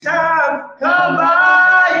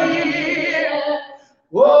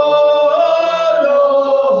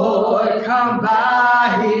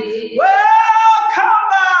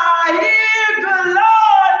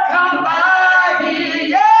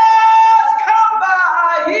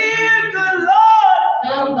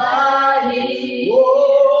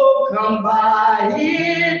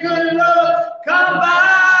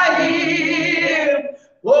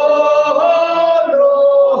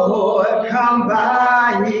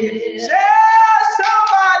here. Say,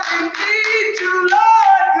 somebody need you,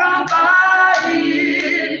 Lord, come by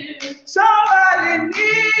here. Somebody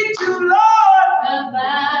need you, Lord, come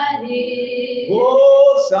by here.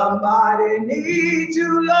 Oh, somebody need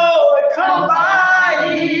you, Lord, come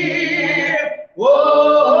by here.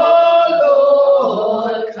 Oh,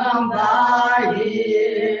 Lord, come by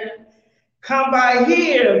here. Come by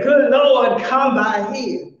here, good Lord, come by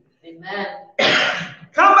here. Amen.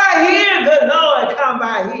 Come by here, good Lord, come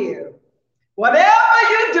by here. Whatever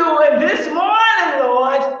you're doing this morning,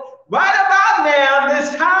 Lord, right about now,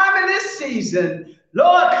 this time and this season,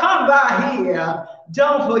 Lord, come by here.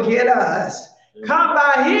 Don't forget us. Come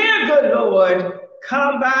by here, good Lord,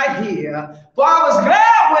 come by here. For I was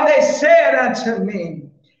glad when they said unto me,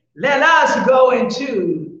 let us go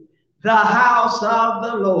into the house of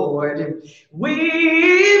the Lord.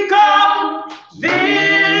 We've come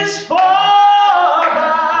this far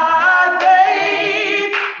by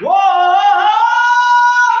faith. Whoa,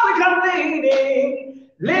 we come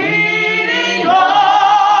leaning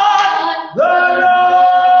on the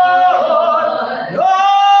Lord.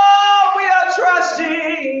 Oh, we are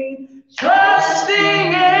trusting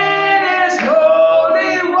in His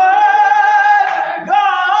holy word.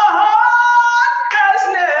 God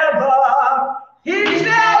He's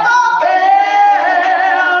never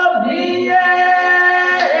failed me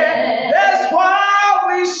yet. That's why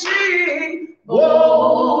we sing,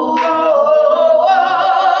 whoa, whoa,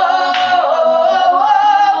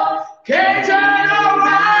 whoa, can't turn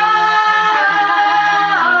around.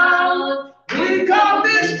 We come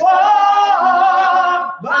this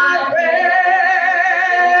far by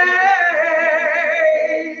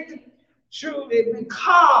faith. Truly, we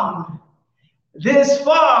come this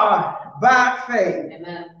far by faith.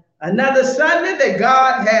 Amen. Another Sunday that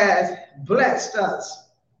God has blessed us.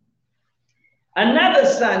 Another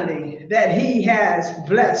Sunday that He has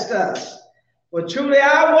blessed us. Well, truly,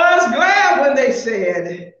 I was glad when they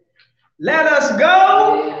said, let us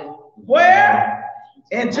go where?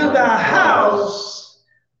 Into the house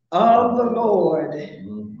of the Lord.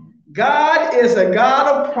 God is a God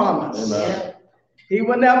of promise. Amen. He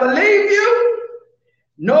will never leave you,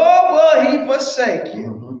 nor will He forsake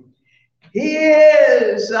you. He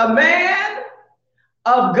is a man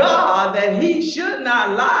of God that He should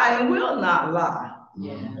not lie and will not lie.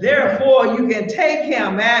 Yeah. Therefore, you can take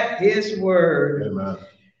Him at His word. Amen.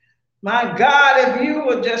 My God, if you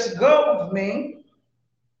would just go with me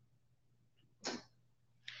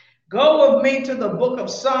to the book of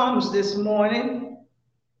Psalms this morning.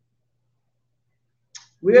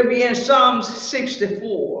 We'll be in Psalms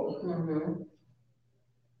 64. Mm-hmm.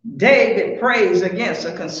 David prays against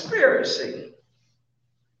a conspiracy.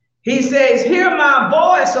 He says, hear my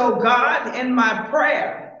voice, O God, in my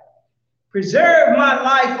prayer. Preserve my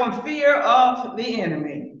life from fear of the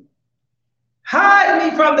enemy. Hide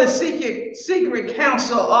me from the secret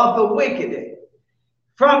counsel of the wicked,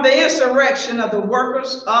 from the insurrection of the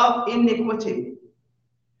workers of iniquity,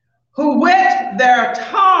 who whet their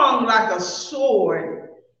tongue like a sword,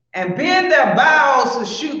 and bend their bows to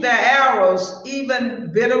shoot their arrows,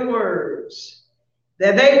 even bitter words,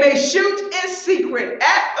 that they may shoot in secret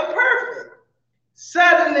at the perfect.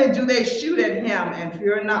 Suddenly do they shoot at him and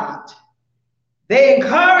fear not. They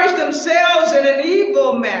encourage themselves in an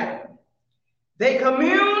evil manner. They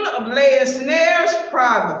commune of laying snares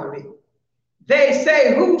privately. They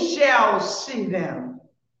say, who shall see them?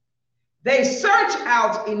 They search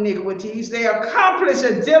out iniquities. They accomplish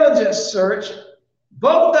a diligent search,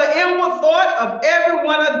 both the inward thought of every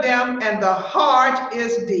one of them and the heart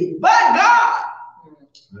is deep. But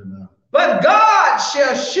God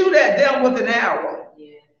shall shoot at them with an arrow.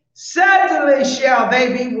 Yeah. Certainly shall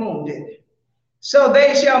they be wounded. So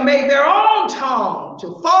they shall make their own tongue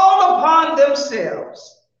to fall upon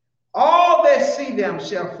themselves. All that see them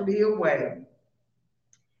shall flee away.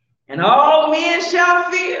 And all men shall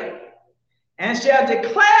fear and shall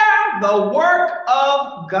declare the work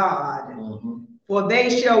of God. Mm-hmm. For they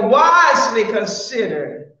shall wisely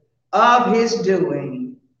consider of his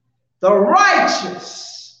doing. The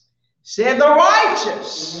righteous, said the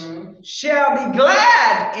righteous, mm-hmm. shall be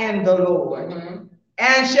glad in the Lord, mm-hmm.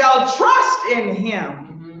 and shall trust in him.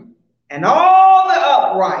 Mm-hmm. And all the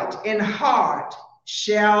upright in heart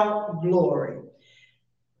shall glory.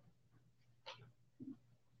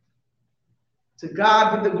 To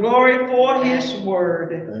God be the glory for his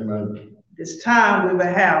word. Amen. This time we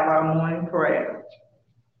will have our morning prayer.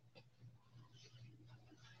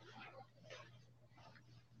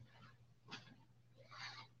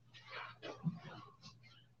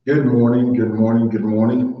 Good morning, good morning, good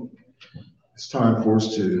morning. It's time for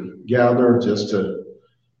us to gather just to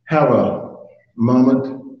have a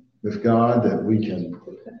moment with God that we can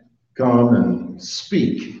come and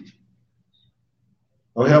speak.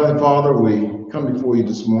 Oh, Heavenly Father, we come before you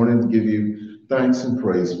this morning to give you thanks and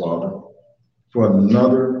praise, Father, for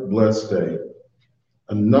another blessed day.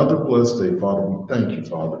 Another blessed day, Father. We thank you,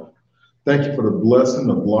 Father. Thank you for the blessing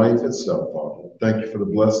of life itself, Father. Thank you for the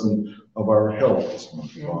blessing of our health this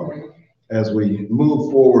morning, Father. As we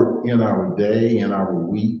move forward in our day, in our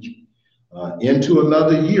week, into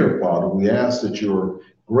another year, Father, we ask that your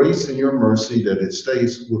grace and your mercy, that it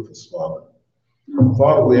stays with us, Father.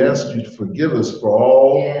 Father, we ask you to forgive us for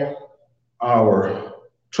all our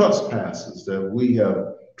trespasses that we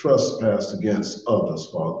have trespassed against others,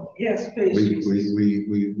 Father. Yes, please.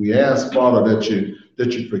 We ask, Father, that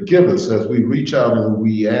you forgive us as we reach out and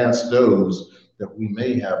we ask those that we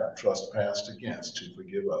may have trespassed against to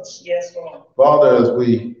forgive us. Yes, Lord. Father, as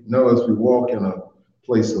we know, as we walk in a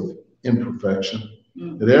place of imperfection,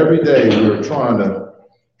 that every day we're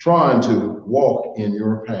trying to walk in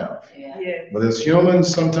your path. Yeah. But as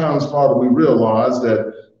humans, sometimes, Father, we realize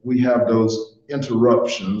that we have those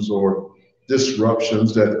interruptions or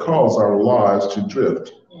disruptions that cause our lives to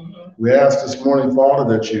drift. We ask this morning,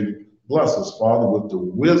 Father, that you bless us, Father, with the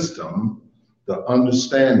wisdom, the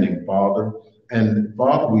understanding, Father. And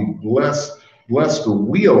Father, we bless the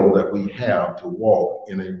will that we have to walk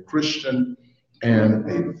in a Christian and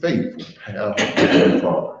a faithful path,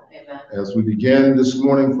 Father. Amen. As we begin this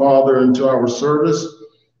morning, Father, into our service,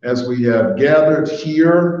 as we have gathered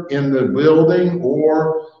here in the building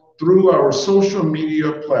or through our social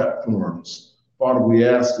media platforms, Father, we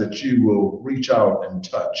ask that you will reach out and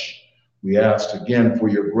touch. We ask again for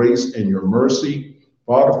your grace and your mercy.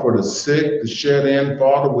 Father, for the sick, the shed in,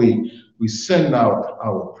 Father, we send out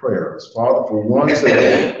our prayers. Father, for ones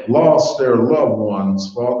that have lost their loved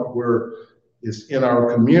ones, Father, where it's in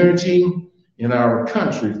our community, in our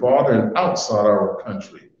country, Father, and outside our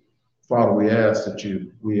country. Father, we ask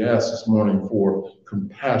this morning for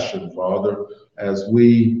compassion, Father, as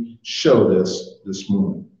we show this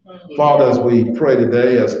morning. Father, as we pray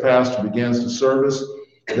today, as Pastor begins the service,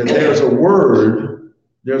 that there's a word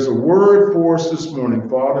for us this morning,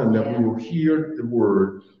 Father, and that we will hear the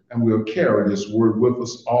word and we'll carry this word with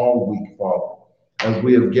us all week, Father. As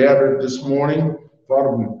we have gathered this morning,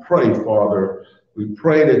 Father, we pray, Father, we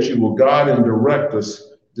pray that you will guide and direct us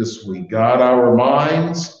this week. Guide our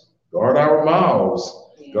minds, guard our mouths,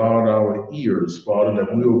 guard our ears, Father,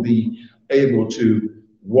 that we will be able to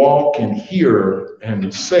walk and hear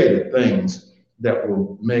and say the things that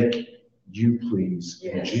will make you pleased.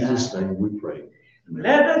 In Jesus' name we pray. Amen.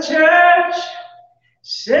 Let the church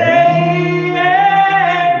say amen.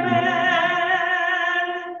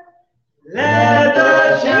 Let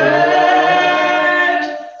the church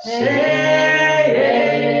say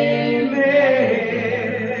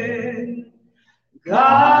amen.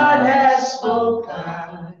 God has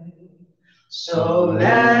spoken, so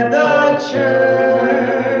let the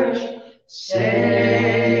church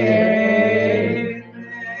say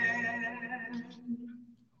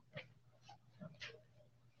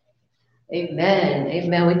amen. Amen.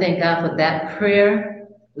 Amen. We thank God for that prayer.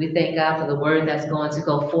 We thank God for the word that's going to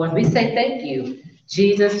go forth. We say thank you,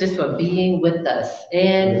 Jesus, just for being with us.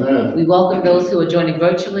 And Amen. We welcome those who are joining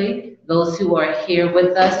virtually, those who are here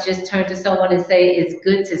with us. Just turn to someone and say, it's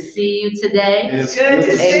good to see you today. It's good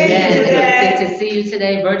to see you Amen. today. It's good to see you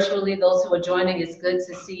today virtually. Those who are joining, it's good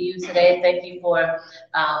to see you today. Thank you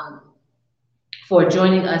for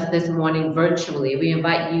joining us this morning virtually. We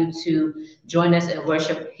invite you to join us in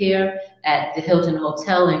worship here at the Hilton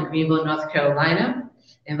Hotel in Greenville, North Carolina.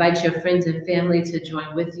 Invite your friends and family to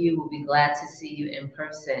join with you. We'll be glad to see you in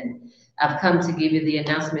person. I've come to give you the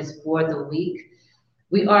announcements for the week.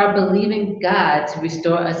 We are believing God to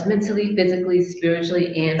restore us mentally, physically,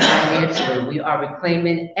 spiritually, and financially. We are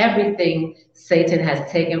reclaiming everything Satan has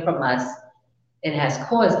taken from us and has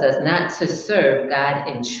caused us not to serve God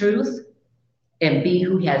in truth and be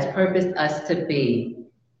who he has purposed us to be.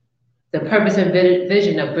 The purpose and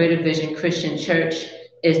vision of Greater Vision Christian Church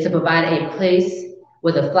is to provide a place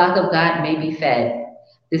where the flock of God may be fed.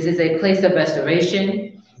 This is a place of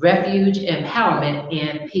restoration, refuge, empowerment,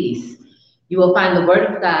 and peace. You will find the word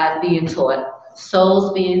of God being taught,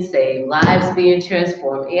 souls being saved, lives being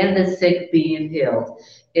transformed, and the sick being healed.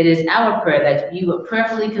 It is our prayer that you would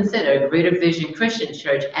prayerfully consider Greater Vision Christian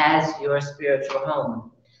Church as your spiritual home.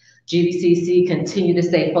 GVCC, continue to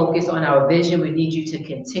stay focused on our vision. We need you to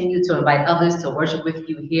continue to invite others to worship with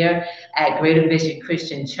you here at Greater Vision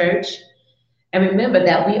Christian Church. And remember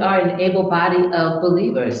that we are an able body of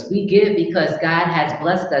believers. We give because God has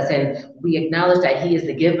blessed us, and we acknowledge that He is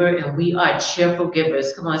the giver, and we are cheerful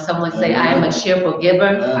givers. Come on, someone say, I am a cheerful giver.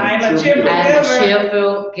 I am a cheerful I am a giver.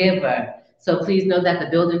 cheerful giver. So please know that the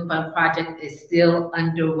Building Fund project is still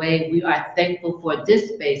underway. We are thankful for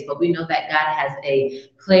this space, but we know that God has a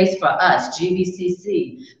place for us,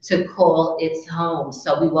 GBCC, to call its home.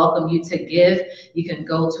 So we welcome you to give. You can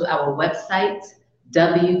go to our website,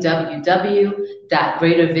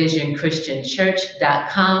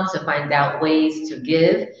 www.greatervisionchristianchurch.com, to find out ways to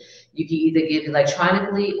give. You can either give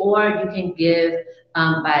electronically or you can give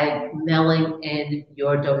by mailing in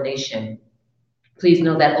your donation. Please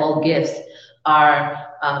know that all gifts are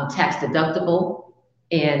tax deductible,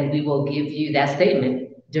 and we will give you that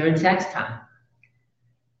statement during tax time.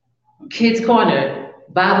 Kids Corner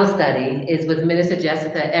Bible study is with Minister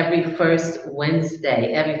Jessica every first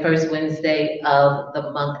Wednesday of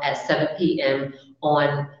the month at 7 p.m.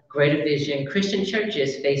 on Greater Vision Christian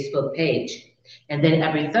Church's Facebook page. And then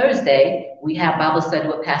every Thursday, we have Bible study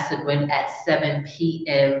with Pastor Gwen at 7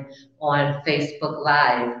 p.m. on Facebook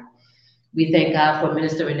Live. We thank God for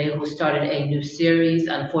Minister Renee, who started a new series.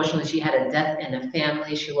 Unfortunately, she had a death in the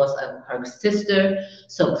family. She lost her sister.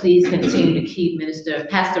 So please continue to keep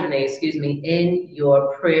Pastor Renee, in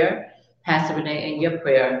your prayer. Pastor Renee, in your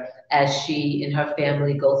prayer, as she and her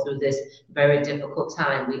family go through this very difficult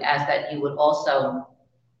time. We ask that you would also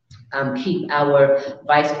keep our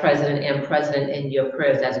vice president and president in your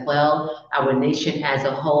prayers as well, our nation as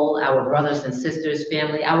a whole, our brothers and sisters,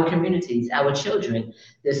 family, our communities, our children.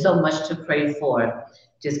 There's so much to pray for.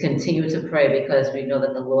 Just continue to pray because we know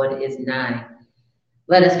that the Lord is nigh.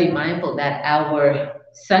 Let us be mindful that our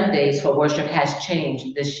Sundays for worship has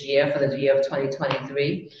changed this year, for the year of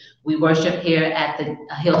 2023. We worship here at the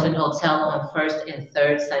Hilton Hotel on first and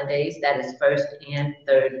third Sundays. That is first and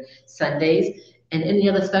third Sundays. And any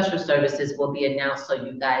other special services will be announced so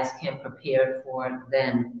you guys can prepare for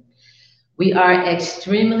them. We are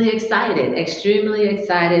extremely excited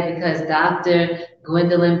because Dr.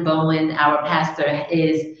 Gwendolyn Bowen, our pastor,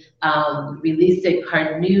 is releasing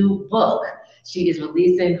her new book. She is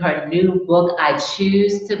releasing her new book, I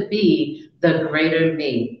Choose to Be the Greater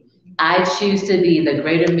Me. I choose to be the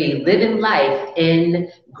greater me, living life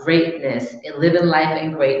in greatness, And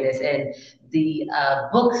the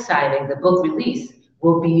book signing, the book release,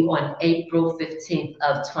 will be on April 15th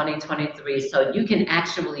of 2023. So you can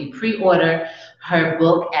actually pre-order her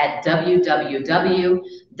book at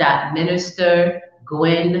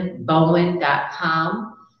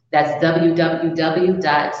www.ministergwenbowen.com. That's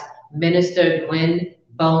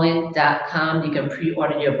www.ministergwenbowen.com. You can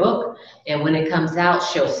pre-order your book, and when it comes out,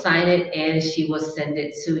 she'll sign it and she will send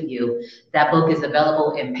it to you. That book is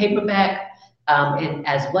available in paperback, and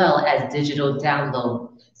as well as digital download.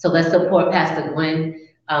 So let's support Pastor Gwen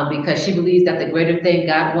because she believes that the greater thing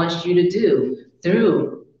God wants you to do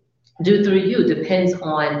through you depends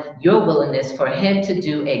on your willingness for Him to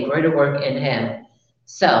do a greater work in Him.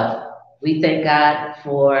 So we thank God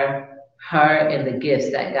for her and the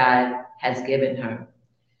gifts that God has given her.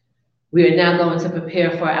 We are now going to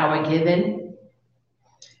prepare for our giving.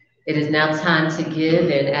 It is now time to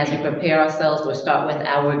give, and as we prepare ourselves, we'll start with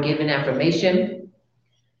our giving affirmation.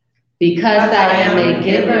 Because I am a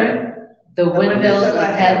giver, the windows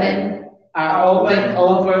of heaven are open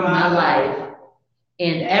over my life,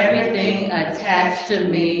 and everything attached to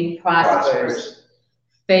me prospers.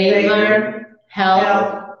 Favor,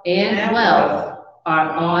 health, and wealth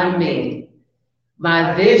are on me.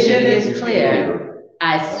 My vision is clear.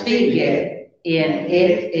 I speak it, and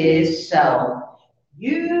it is so.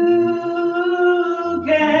 You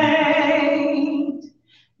can't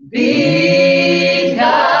be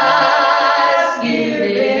God's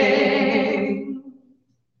giving,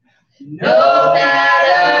 no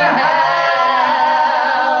matter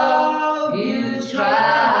how you try.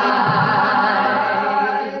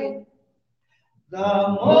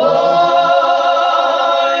 The more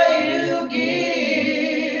you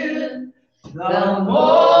give, the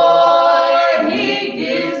more He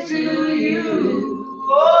gives to you.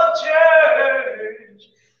 Oh, church,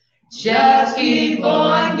 just keep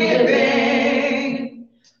on giving,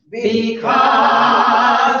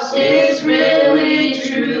 because it's really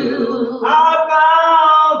true. I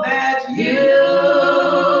found that you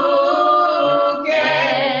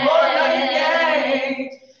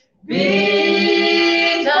can't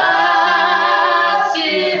be God's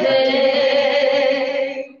giving,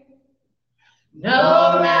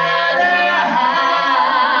 no matter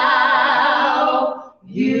how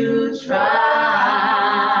you try.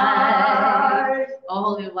 Oh,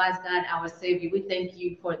 holy and wise God, our Savior. Savior, we thank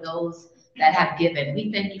you for those that have given.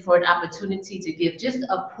 We thank you for an opportunity to give just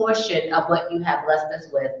a portion of what you have blessed us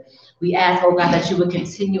with. We ask, oh God, that you would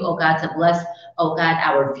continue, oh God, to bless, oh God,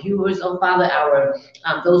 our viewers, oh Father, our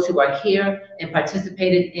those who are here and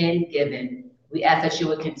participated in giving. We ask that you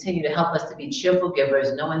would continue to help us to be cheerful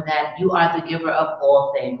givers, knowing that you are the giver of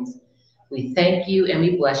all things. We thank you and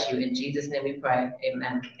we bless you. In Jesus' name we pray.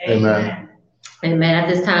 Amen. Amen. Amen. At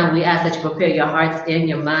this time, we ask that you prepare your hearts and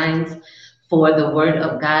your minds for the word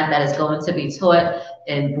of God that is going to be taught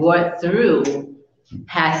and brought through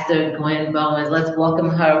Pastor Gwen Bowens. Let's welcome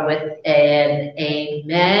her with an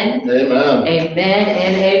amen. Amen. Amen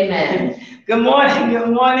and amen. Good morning, good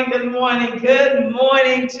morning, good morning, good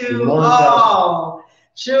morning to Good morning, all.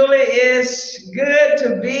 Truly it's good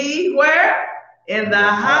to be where? In the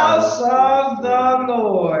house of the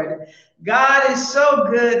Lord. God is so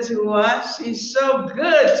good to us. He's so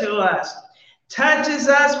good to us. Touches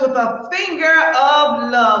us with a finger of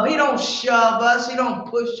love. He don't shove us. He don't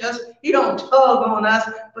push us. He don't tug on us,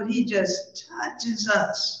 but he just touches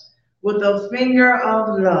us with a finger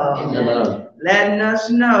of love. Amen. Letting us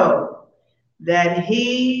know that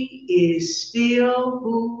he is still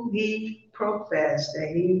who he professed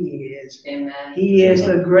that he is. Amen. He is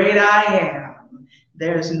the great I am.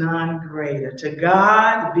 There's none greater. To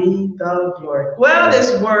God be the glory. Well,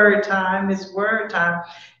 it's word time. It's word time.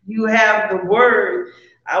 You have the word.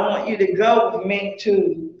 I want you to go with me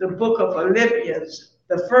to the book of Philippians,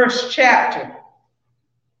 the first chapter.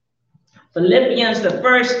 Philippians, the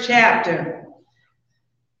first chapter.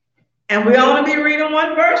 And we only be reading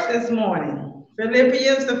one verse this morning.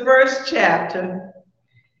 Philippians, the first chapter.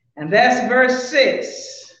 And that's verse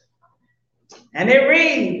 6. And it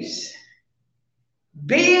reads,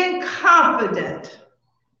 being confident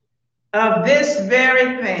of this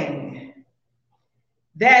very thing,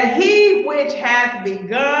 that he which hath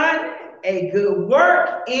begun a good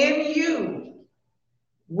work in you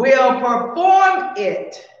will perform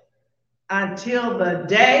it until the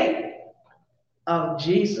day of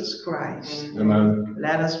Jesus Christ. Amen.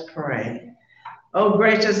 Let us pray. Oh,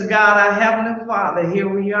 gracious God, our Heavenly Father, here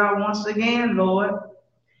we are once again, Lord,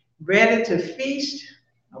 ready to feast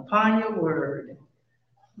upon your word.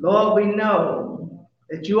 Lord, we know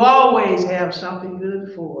that you always have something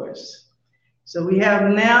good for us. So we have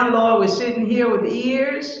now, Lord, we're sitting here with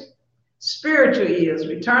ears, spiritual ears.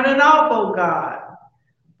 We're turning off, oh God,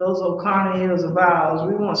 those old carnal ears of ours.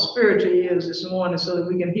 We want spiritual ears this morning so that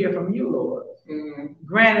we can hear from you, Lord.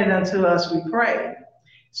 Grant it unto us, we pray.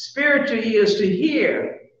 Spiritual ears to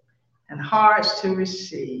hear and hearts to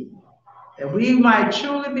receive, that we might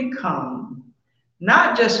truly become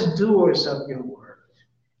not just doers of your word,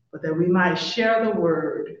 but that we might share the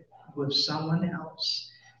word with someone else.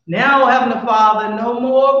 Now, Heavenly Father, no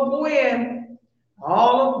more of Gwen,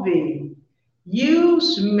 all of thee.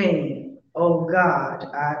 Use me, oh God,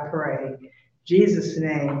 I pray. In Jesus'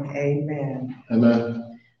 name, amen.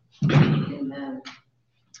 Amen. Amen.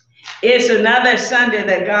 It's another Sunday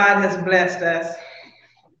that God has blessed us.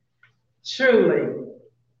 Truly,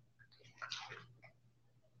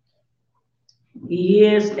 he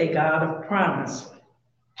is a God of promise.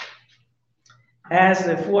 As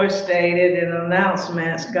the forestated in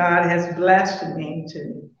announcements, God has blessed me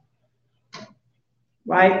to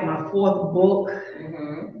write my fourth book.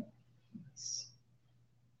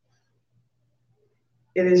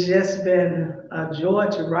 It has just been a joy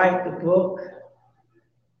to write the book,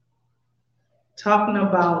 talking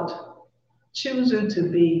about choosing to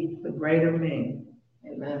be the greater me.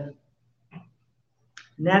 Amen.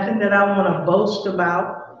 Nothing that I want to boast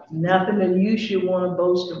about, nothing that you should want to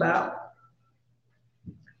boast about,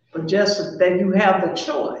 but just that you have the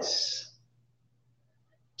choice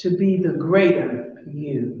to be the greater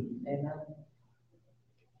you. Amen.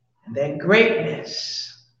 And that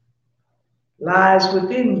greatness lies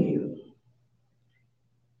within you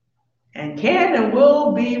and can and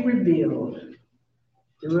will be revealed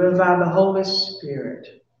through by the Holy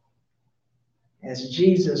Spirit as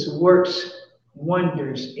Jesus works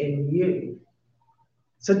wonders in you.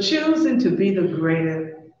 So choosing to be the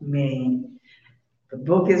greater me. The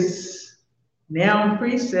book is now in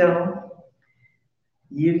pre-sale.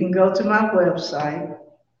 You can go to my website,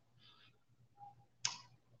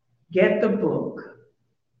 get the book.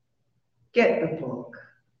 Get the book.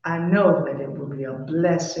 I know that it will be a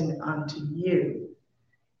blessing unto you.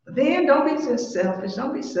 But then don't be just selfish.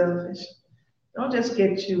 Don't be selfish. Don't just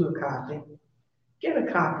get you a copy. Get a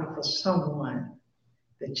copy for someone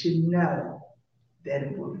that you know that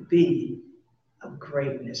it will be of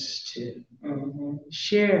greatness to.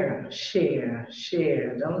 Share, share,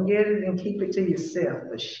 share. Don't get it and keep it to yourself,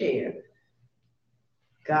 but share.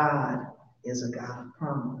 God is a God of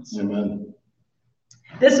promise. Amen.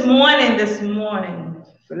 This morning,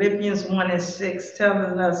 Philippians 1:6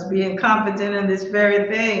 telling us, being confident in this very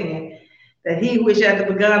thing, that he which hath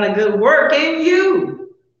begun a good work in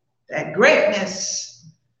you, that greatness,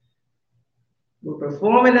 will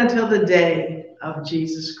perform it until the day of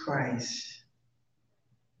Jesus Christ.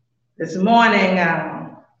 This morning,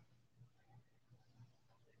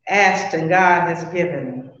 asked and God has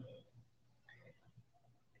given.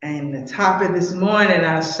 And the topic this morning,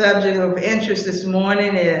 our subject of interest this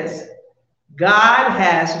morning is God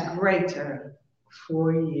has greater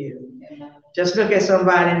for you. Amen. Just look at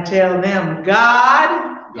somebody and tell them,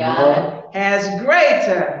 God has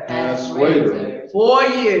greater for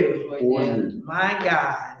you. My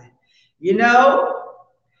God. You know,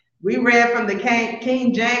 we read from the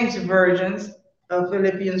King James versions of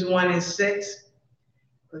Philippians 1:6.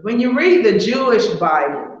 But when you read the Jewish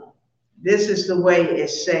Bible, this is the way it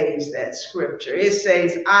says that scripture. It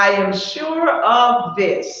says, I am sure of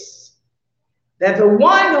this, that the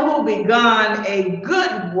one who begun a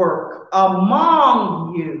good work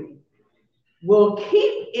among you will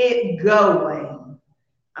keep it going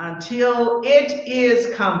until it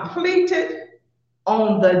is completed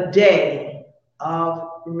on the day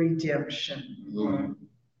of redemption. Mm-hmm.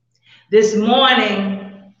 This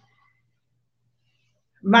morning,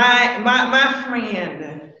 my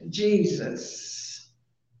friend Jesus,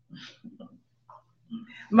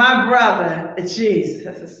 my brother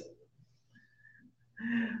Jesus,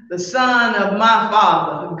 the son of my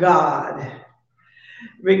Father God,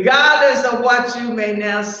 regardless of what you may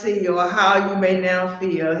now see or how you may now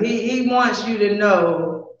feel, he wants you to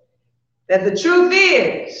know that the truth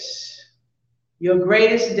is your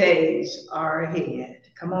greatest days are ahead.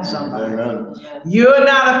 Come on, somebody. Amen. You're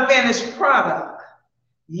not a finished product.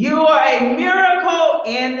 You are a miracle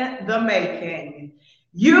in the making.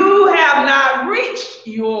 You have not reached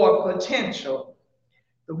your potential.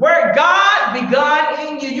 The word God begun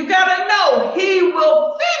in you, you got to know he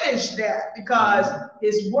will finish that, because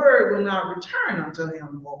his word will not return unto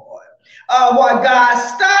him void. What God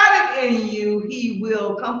started in you, he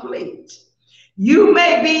will complete. You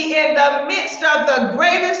may be in the midst of the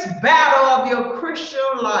greatest battle of your Christian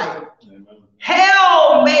life. Amen.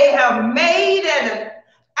 Hell may have made an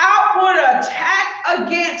outward attack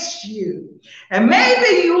against you. And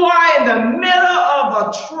maybe you are in the middle of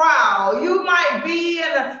a trial. You might be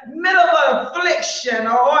in the middle of affliction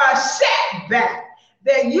or a setback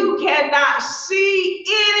that you cannot see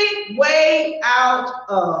any way out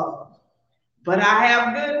of. But I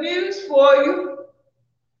have good news for you.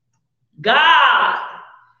 God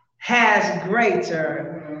has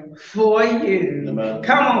greater for you. Amen.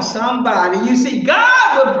 Come on, somebody. You see,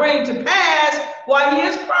 God will bring to pass what he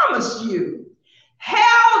has promised you.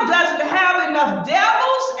 Hell doesn't have enough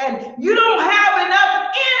devils, and you don't have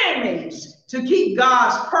enough enemies to keep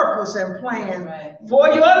God's purpose and plan for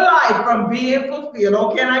your life from being fulfilled.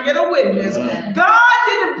 Oh, can I get a witness? Amen. God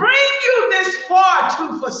didn't bring you this far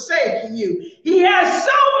to forsake you. He has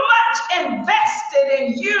so much invested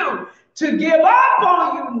in you to give up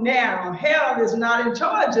on you now. Hell is not in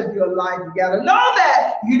charge of your life. You got to know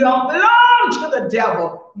that. You don't belong to the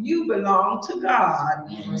devil. You belong to God.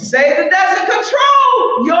 Mm-hmm. Satan doesn't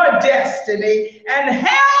control your destiny, and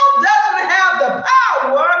hell doesn't have the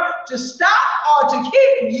power to stop or to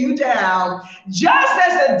keep you down. Just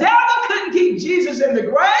as the devil couldn't keep Jesus in the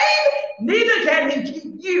grave, neither can he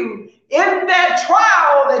keep you in that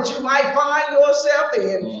trial that you might find yourself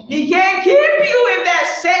in. He can't keep you in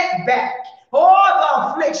that setback or the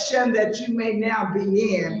affliction that you may now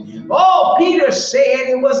be in. Oh, Peter said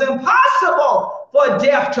it was impossible for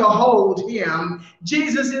death to hold him.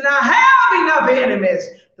 Jesus did not have enough enemies.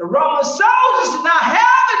 The Roman soldiers did not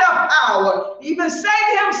have enough power. Even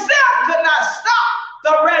Satan himself could not stop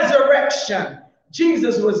the resurrection.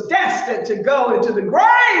 Jesus was destined to go into the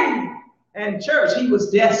grave. And church, he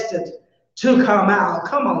was destined to come out.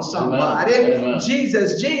 Come on, somebody. Amen.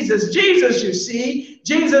 Jesus, you see,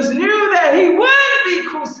 Jesus knew that he would be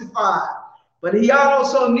crucified, but he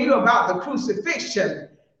also knew about the crucifixion,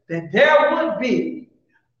 that there would be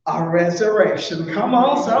a resurrection. Come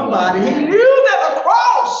on, somebody. He knew that the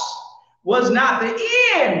cross was not the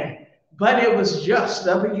end, but it was just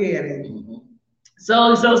the beginning.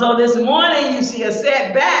 So this morning you see a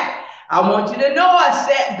setback. I want you to know a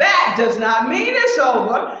setback does not mean it's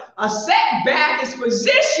over. A setback is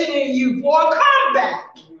positioning you for a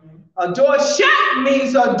comeback. A door shut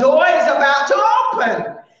means a door is about to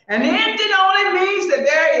open. An ending only means that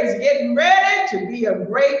there is getting ready to be a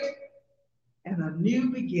great and a new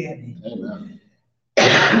beginning.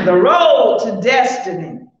 Amen. The road to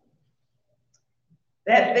destiny.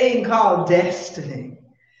 that thing called destiny.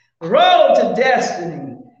 The road to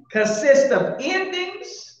destiny consists of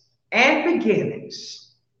endings and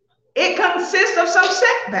beginnings. It consists of some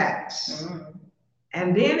setbacks,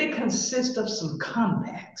 and then it consists of some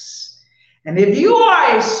comebacks. And if you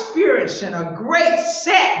are experiencing a great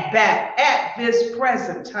setback at this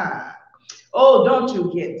present time, oh, don't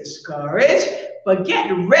you get discouraged, but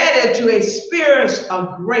get ready to experience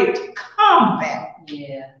a great comeback.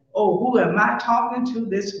 Yeah. Oh, who am I talking to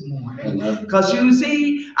this morning? Because you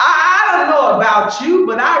see, I don't know about you,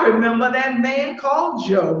 but I remember that man called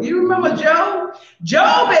Job. You remember Job?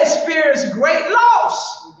 Job experienced great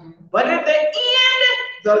loss, but at the end,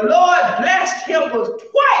 the Lord blessed him with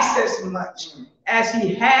twice as much as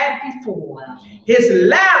he had before. His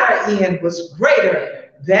latter end was greater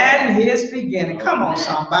than his beginning. Come on,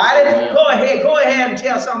 somebody. Go ahead and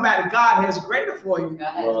tell somebody God has greater for you.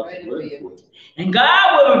 God has greater for you. And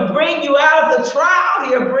God will bring you out of the trial.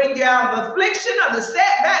 He'll bring you out of the affliction or the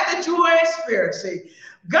setback that you are experiencing.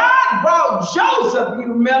 God brought Joseph,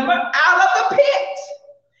 you remember, out of the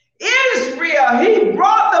pit. Israel, he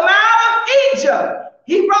brought them out of Egypt.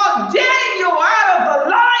 He brought Daniel out of the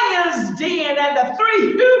lion's den and the 3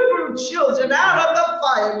 Hebrew children out of the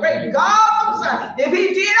fire. Great God, if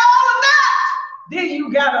he did all of that, then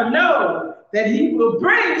you got to know that he will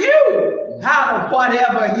bring you out of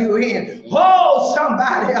whatever you're in. Oh,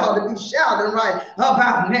 somebody ought to be shouting right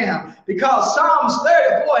about now, because Psalms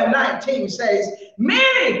 34:19 says,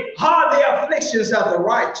 many are the afflictions of the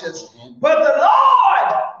righteous, but the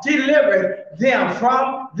Lord delivered them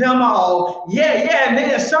from them all. Yeah, and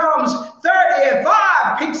then Psalms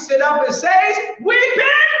 30:5 picks it up and says, weeping.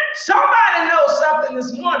 Somebody knows something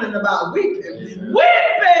this morning about weeping.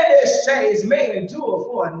 Weeping, it says, may endure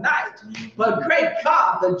for a night, but great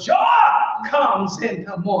God, the joy comes in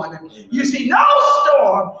the morning. You see, no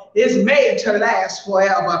storm is made to last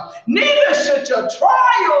forever. Neither should your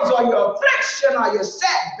trials or your affliction or your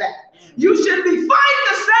setback. You should be fighting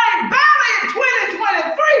the same battle in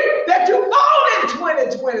 2023 that you fought in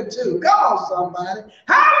 2022. Come on, somebody.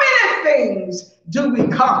 How many things do we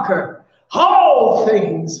conquer? All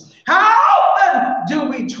things. How often do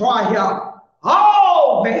we triumph?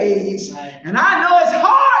 Always. And I know it's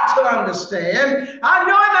hard to understand. I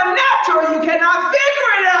know in the natural you cannot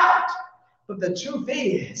figure it out. But the truth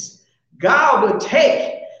is, God,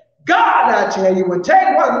 I tell you, would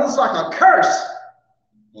take what looks like a curse,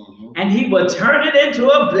 and he would turn it into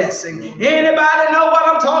a blessing. Anybody know what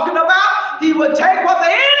I'm talking about? He would take what the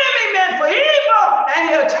enemy meant for evil, and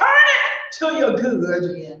he'll turn it to your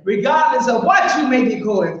good, regardless of what you may be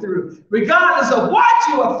going through, regardless of what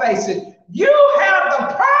you are facing. You have the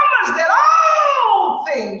promise that all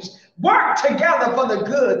things work together for the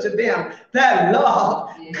good to them that love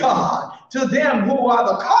God, to them who are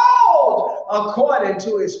the called according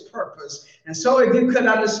to his purpose. And so if you could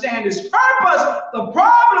understand his purpose, the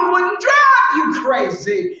problem wouldn't drive you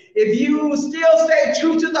crazy. If you still stay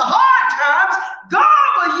true to the hard times, God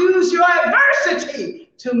will use your adversity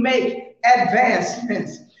to make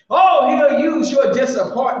advancements. Oh, he'll use your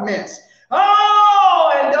disappointments.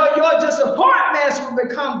 Oh, and your disappointments will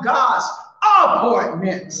become God's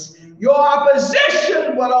appointments. Your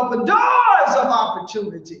opposition will open doors of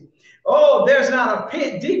opportunity. Oh, there's not a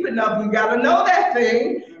pit deep enough. You got to know that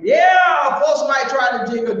thing. Yeah, folks might try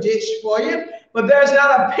to dig a ditch for you, but there's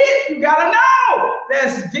not a pit you got to know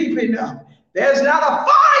that's deep enough. There's not a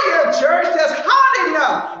fire, church, that's hot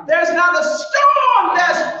enough. There's not a storm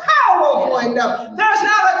that's powerful enough. There's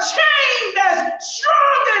not a chain that's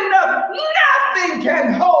strong enough. Nothing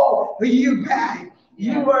can hold you back.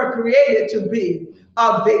 You were created to be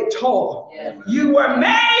a victor. You were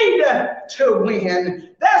made to win.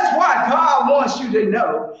 That's why God wants you to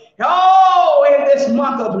know. Oh, in this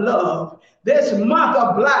month of love, this month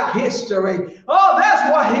of Black history, oh,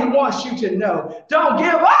 that's what he wants you to know. Don't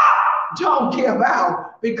give up. Don't give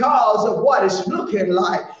out because of what it's looking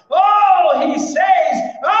like. Oh, he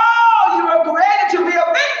says, oh, you were created to be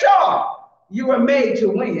a victor. You were made to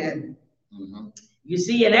win. You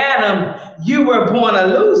see, in Adam, you were born a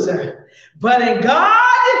loser. But in God,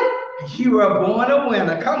 you were born a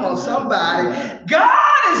winner. Come on, somebody.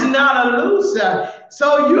 God is not a loser,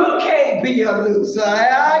 so you can't be a loser.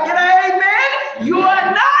 Get an amen? You are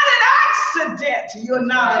not an accident. You're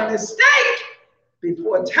not a mistake.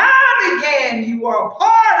 Before time began, you were a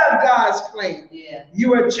part of God's plan. You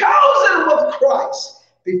were chosen with Christ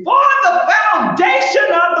before the foundation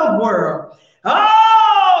of the world.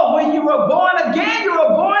 Oh, when you were born again, you were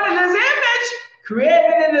born in his image,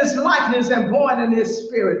 created in his likeness, and born in his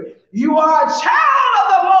spirit. You are a child of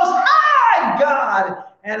the Most High God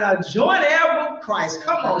and a joint heir with Christ.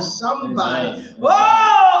 Come on, somebody.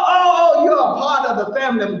 Oh, you're a part of the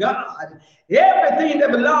family of God. Everything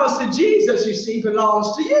that belongs to Jesus, you see,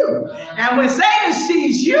 belongs to you. And when Satan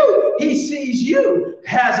sees you, he sees you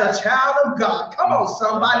as a child of God. Come on,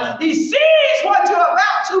 somebody. He sees what you're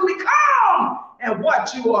about to become and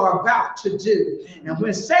what you are about to do. And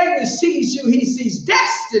when Satan sees you, he sees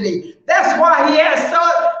destiny. That's why he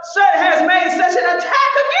has made such an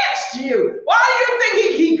attack against you. Why do you think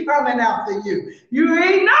he keeps coming after you? He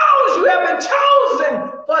knows you have been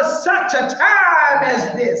chosen for such a time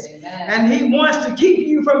as this. And he wants to keep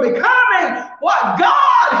you from becoming what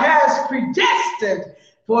God has predestined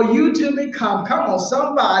for you to become. Come on,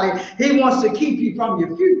 somebody. He wants to keep you from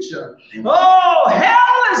your future. Oh,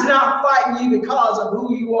 hell is not fighting you because of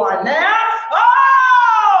who you are now.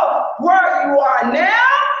 Oh, where you are now.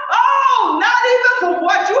 Oh, not even for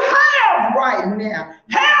what you have right now.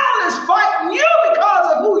 Hell is fighting you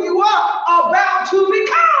because of who you are about to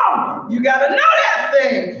become. You got to know that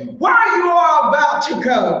thing, where you are about to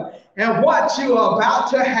go and what you are about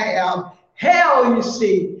to have. Hell, you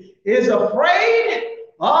see, is afraid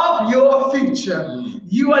of your future.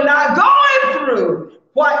 You are not going through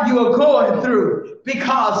what you are going through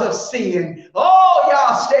because of sin. Oh,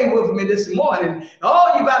 y'all stay with me this morning.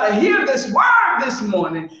 Oh, you better hear this word this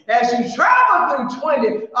morning as you travel through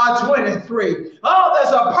 2023. Oh,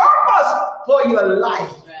 there's a purpose for your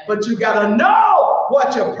life, but you got to know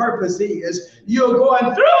what your purpose is. You're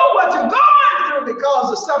going through what you're going through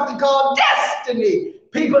because of something called destiny.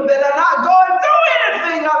 People that are not going through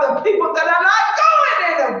anything are the people that are not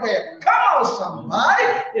going anywhere. Come on, somebody.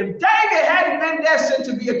 If David hadn't been destined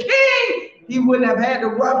to be a king, he wouldn't have had to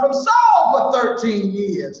run from Saul for 13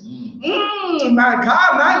 years. My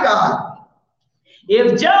God, my God.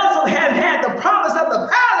 If Joseph had had the promise of the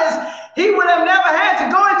palace, he would have never had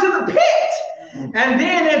to go into the pit and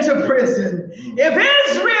then into prison. If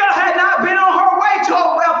Israel had not been on her way to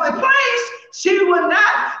a wealthy place, she would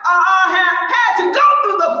not have had to go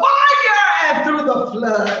through the fire and through the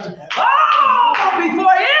flood. Oh,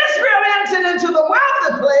 before Israel entered into the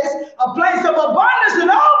wealthy place, a place of abundance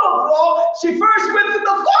and overflow, she first went through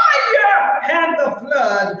the fire and the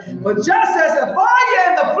flood. But just as the fire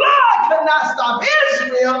and the flood could not stop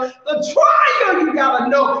Israel, the trial you gotta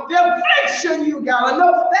know, the affliction you gotta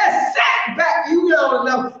know, that setback you gotta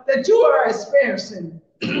know that you are experiencing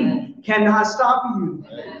cannot stop you.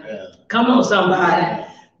 Amen. Come on, somebody.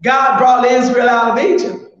 God brought Israel out of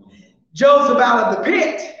Egypt, Joseph out of the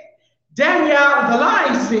pit, Daniel out of the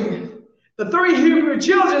lion's den, the 3 Hebrew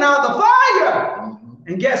children out of the fire.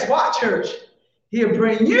 And guess what, church? He'll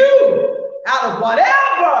bring you out of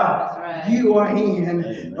whatever you are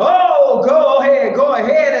in. Oh, go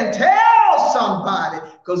ahead and tell somebody,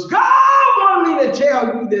 because God wanted me to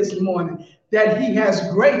tell you this morning that he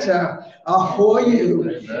has greater for you.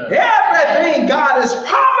 Amen. Everything God has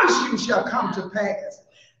promised you shall come to pass.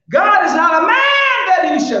 God is not a man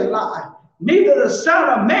that he should lie, neither the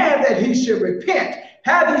son of man that he should repent.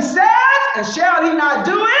 Have he said, and shall he not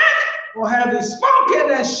do it? Or have he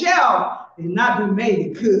spoken, and shall it not be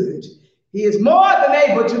made good? He is more than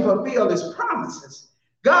able to fulfill his promises.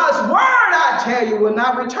 God's word, I tell you, will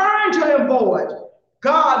not return to him void.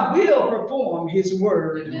 God will perform his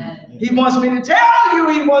word. Amen. He wants me to tell you,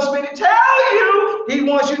 he wants me to tell you, he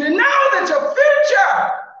wants you to know that your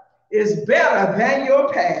future is better than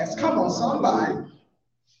your past. Come on, somebody.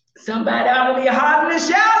 Somebody ought to be hollering and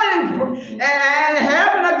shouting and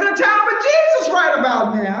having a good time with Jesus right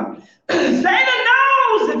about now. Satan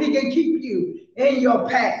knows if he can keep you in your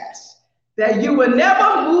past, that you will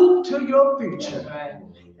never move to your future.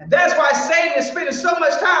 And that's why Satan is spending so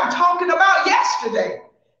much time talking about yesterday.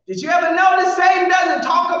 Did you ever notice Satan doesn't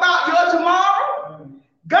talk about your tomorrow?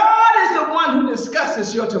 God is the one who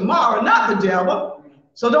discusses your tomorrow, not the devil.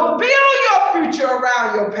 So don't build your future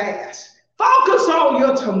around your past. Focus on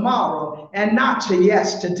your tomorrow and not your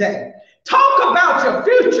yesterday. Talk about your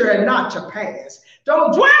future and not your past.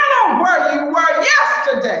 Don't dwell on where you were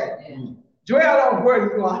yesterday. Dwell on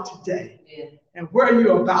where you are today and where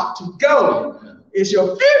you're about to go. Is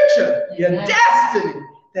your future, your destiny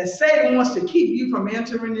that Satan wants to keep you from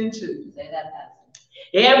entering into. Say that, Pastor.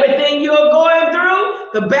 Everything you're going through,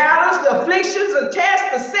 the battles, the afflictions, the tests,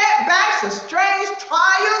 the setbacks, the strange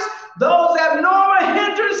trials, those abnormal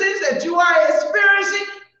hindrances that you are experiencing,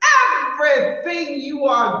 everything you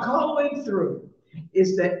are going through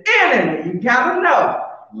is the enemy, you gotta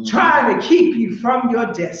know, trying to keep you from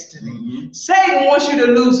your destiny. Satan wants you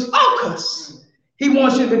to lose focus. He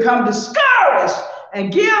wants you to become discouraged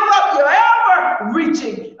and give up your ever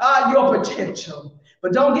reaching your potential.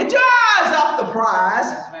 But don't get your eyes off the prize.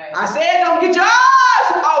 Right. I said don't get your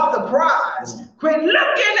eyes off want the prize. Quit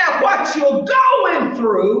looking at what you're going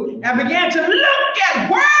through and begin to look at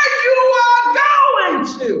where you are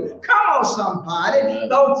going to. Come on, somebody.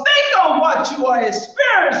 Don't think on what you are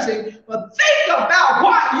experiencing, but think about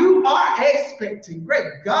what you are expecting.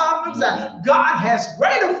 Great God, God has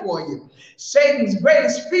greater for you. Satan's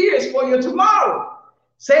greatest fear is for you tomorrow.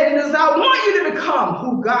 Satan does not want you to become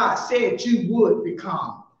who God said you would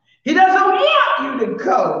become. He doesn't want you to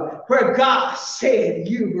go where God said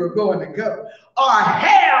you were going to go, or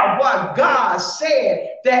have what God said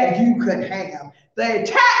that you could have. The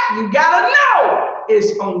attack, you gotta know,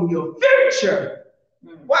 is on your future.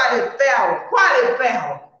 Why did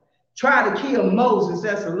Pharaoh try to kill Moses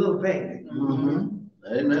as a little baby?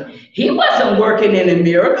 Amen. He wasn't working any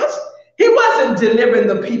miracles. He wasn't delivering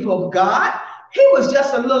the people of God. He was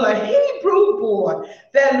just a little Hebrew boy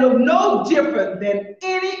that looked no different than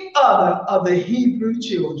any other of the Hebrew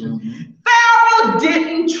children. Pharaoh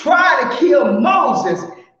didn't try to kill Moses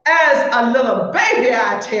as a little baby,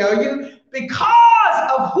 I tell you, because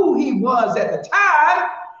of who he was at the time.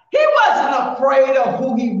 He wasn't afraid of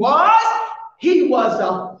who he was. He was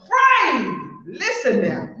afraid. Listen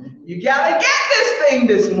now. You got to get this thing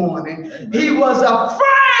this morning. He was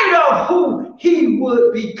afraid of who he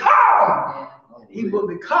would become. He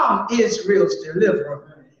would become Israel's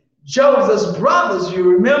deliverer. Joseph's brothers, you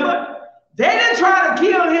remember, they didn't try to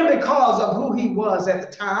kill him because of who he was at the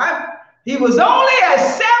time. He was only a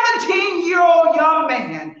 17-year-old young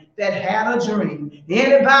man that had a dream.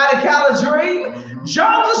 Anybody got a dream?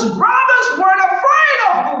 Joseph's brothers weren't afraid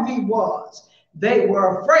of who he was. They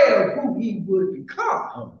were afraid of who he would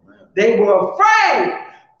become. They were afraid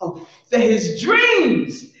of his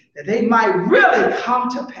dreams, that they might really come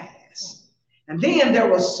to pass. And then there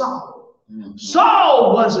was Saul.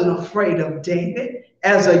 Saul wasn't afraid of David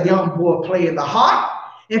as a young boy playing the harp.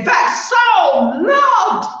 In fact, Saul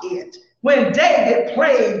loved it when David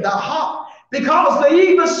played the harp, because the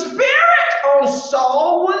evil spirit on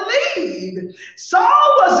Saul would leave.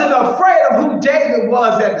 Saul wasn't afraid of who David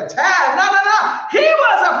was at the time. No. He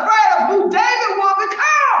was afraid of who David would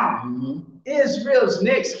become. Israel's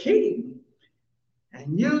next king.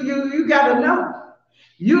 And you got to know.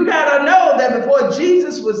 You got to know that before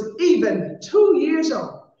Jesus was even 2 years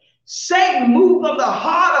old, Satan moved on the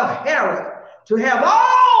heart of Herod to have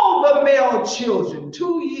all the male children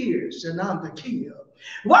 2 years and under killed.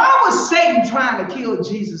 Why was Satan trying to kill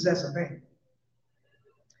Jesus as a baby?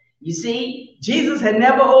 You see, Jesus had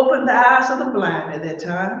never opened the eyes of the blind at that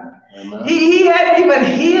time. He hadn't even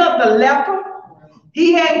healed the leper.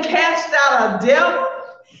 He hadn't cast out a devil.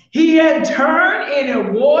 He hadn't turned any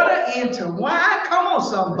water into wine. Come on,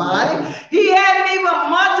 somebody. He hadn't even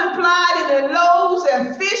multiplied any loaves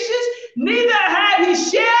and fishes. Neither had he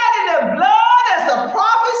shed any blood as the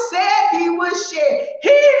prophet said he would shed. He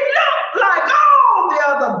looked like all the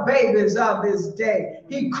other babies of his day.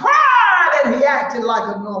 He cried and he acted like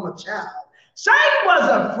a normal child. Satan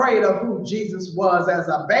wasn't afraid of who Jesus was as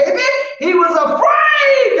a baby. He was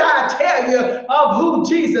afraid, I tell you, of who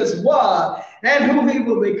Jesus was and who he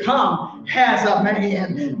will become as a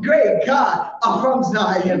man. Great God from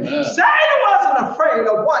Zion. Satan wasn't afraid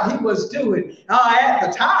of what he was doing at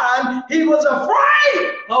the time. He was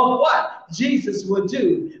afraid of what Jesus would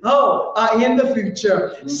do in the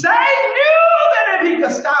future. Satan knew that if he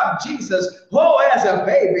could stop Jesus as a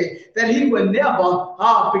baby, that he would never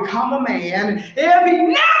become a man. If he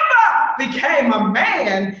never became a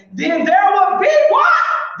man, then there would be what?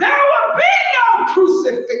 There would be no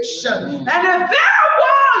crucifixion. And if there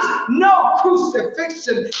was no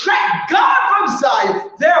crucifixion, thank God from Zion,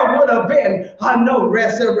 there would have been no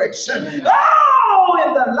resurrection.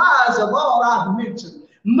 In the lives of all I've mentioned,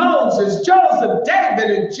 Moses, Joseph, David,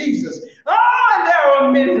 and Jesus. And there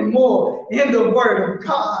are many more in the Word of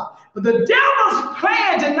God. But the devil's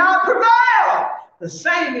plan did not prevail. The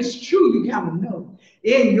same is true, you got to know,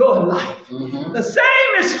 in your life. The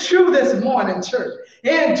same is true this morning, church.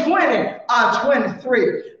 In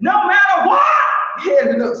 2023, no matter what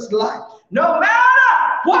it looks like, no matter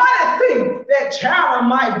what I think that child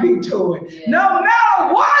might be doing, no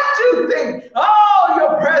matter what you think,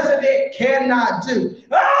 your president cannot do,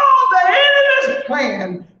 the enemy's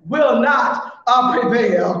plan will not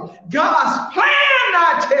prevail. God's plan,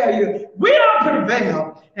 I tell you, will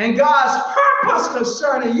prevail. And God's purpose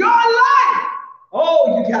concerning your life,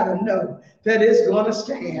 you got to know that it's going to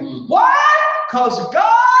stand. Why? Because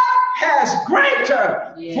God has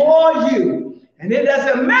greater for you. And it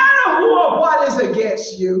doesn't matter who or what is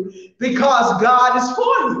against you, because God is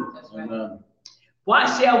for you. That's right. What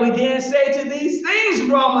shall we then say to these things?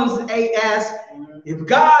 Romans 8 asks, if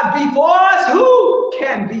God be for us, who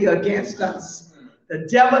can be against us? The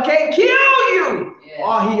devil can't kill you,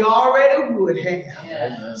 or he already would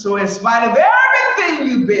have. So in spite of everything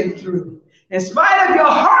you've been through, in spite of your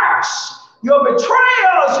hurts, your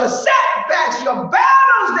betrayals, your setbacks, your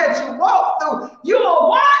battles that you walk through, you are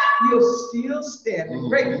what? You're still standing.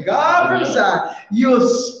 Great God from Zion. You're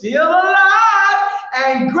still alive,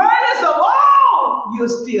 and greatest of all, you're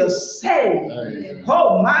still saved.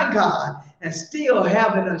 Oh my God. And still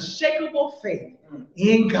have an unshakable faith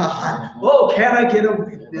in God. Oh, can I get a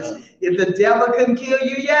witness? If the devil couldn't kill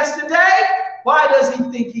you yesterday, why does he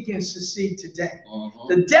think he can succeed today?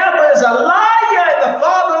 The devil is a liar and the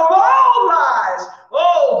father of all lies.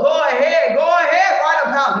 Oh, go ahead right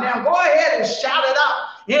about now. Go ahead and shout it out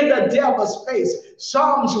in the devil's face.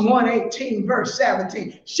 Psalms 118 verse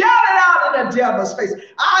 17. Shout it out in the devil's face.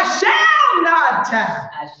 I shall not die.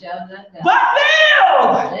 I shall not die. But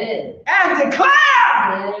live and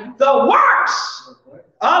declare the works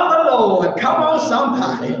of the Lord. Come on,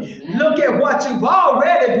 somebody. Look at what you've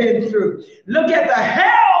already been through. Look at the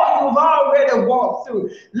hell you've already walked through.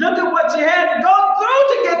 Look at what you had to go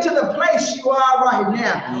through to get to the place you are right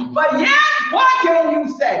now. But yet, what can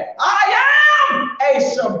you say? I am a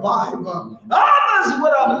survivor. Others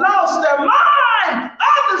would have lost their mind.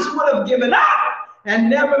 Others would have given up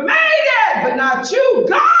and never made it, but not you.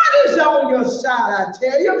 God is on your side, I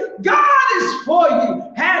tell you. God is for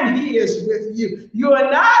you, and he is with you. You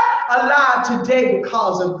are not alive today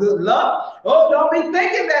because of good luck. Oh, don't be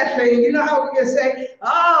thinking that thing. You know how we can say,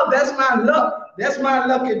 oh, that's my luck. That's my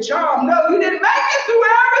lucky charm. No, you didn't make it through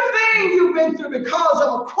everything you've been through because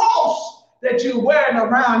of a cross that you're wearing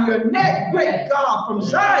around your neck. Great God from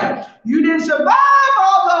Zion. You didn't survive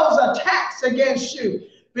all those attacks against you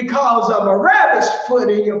because of a rabbit's foot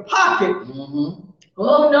in your pocket.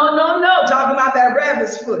 Oh, no. Talking about that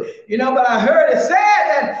rabbit's foot. You know, but I heard it said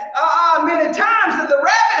that many times that the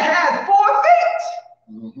rabbit had 4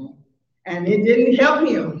 feet. And it didn't help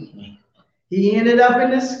him. He ended up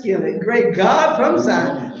in the skillet. Great God from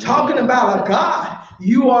Zion. Talking about a God.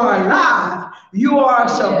 You are alive. You are a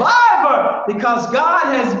survivor because God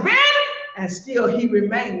has been, and still he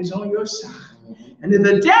remains on your side. And if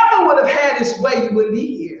the devil would have had his way, you would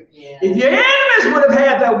be here. If your enemies would have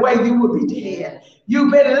had their way, you would be dead.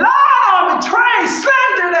 You've been lied on, betrayed,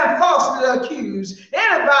 slandered, and falsely accused.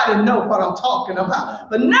 Anybody know what I'm talking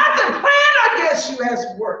about? But nothing planned against you has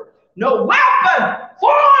worked. No weapon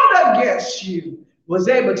formed against you was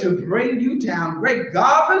able to bring you down. Great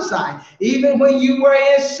God from Zion. Even when you were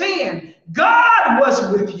in sin, God was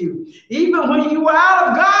with you. Even when you were out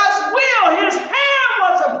of God's will, his hand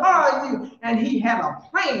was upon you, and he had a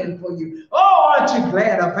plan for you. Oh, aren't you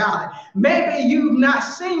glad about it? Maybe you've not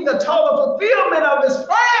seen the total fulfillment of his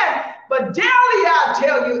plan, but daily I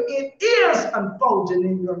tell you, it is unfolding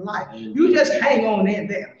in your life. You just hang on in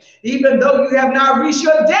there. Even though you have not reached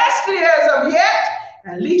your destiny as of yet,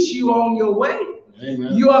 at least you're on your way.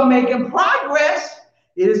 Amen. You are making progress.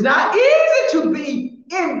 It is not easy to be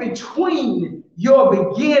in between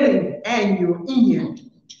your beginning and your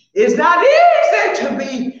end. It's not easy to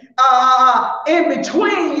be in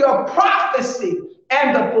between your prophecy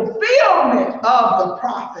and the fulfillment of the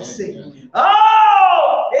prophecy.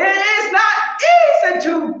 Oh, it is not easy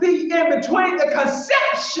to be in between the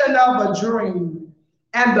conception of a dream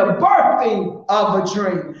and the birthing of a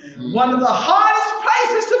dream. One of the hardest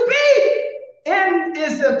places to be in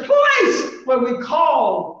is the place where we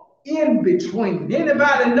call in between.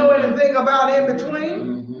 Anybody know anything about in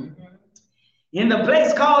between? In the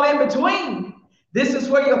place called in between, this is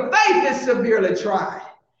where your faith is severely tried.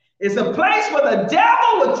 It's a place where the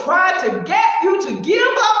devil will try to get you to give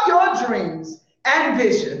up your dreams and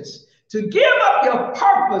visions, to give up your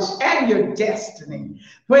purpose and your destiny.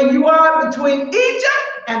 When you are between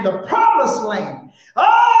Egypt and the promised land.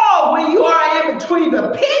 Oh, when you are in between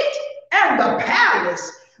the pit and the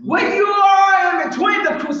palace. When you are in between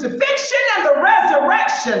the crucifixion and the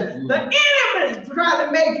resurrection, the enemy is trying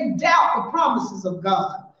to make you doubt the promises of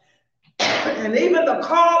God and even the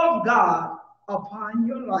call of God upon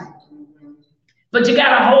your life. But you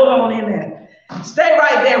got to hold on in there. Stay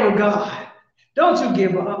right there with God. Don't you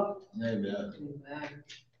give up. Amen.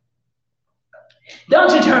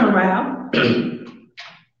 Don't you turn around.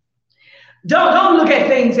 Don't look at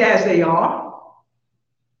things as they are.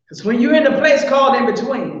 Because when you're in a place called in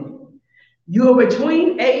between, you're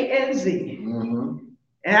between A and Z.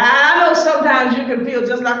 And I know sometimes you can feel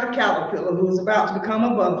just like a caterpillar who's about to become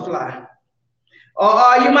a butterfly.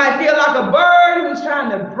 Or you might feel like a bird who's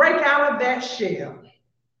trying to break out of that shell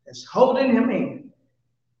that's holding him in.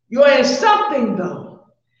 You're in something, though,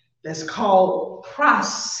 that's called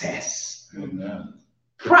process. Amen.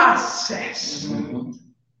 Process.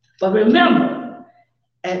 But remember,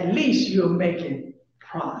 at least you're making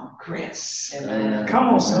progress. Amen. Come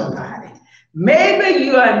on, somebody. Maybe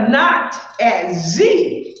you are not at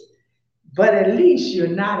Z, but at least you're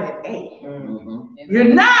not at A.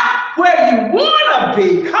 You're not where you want to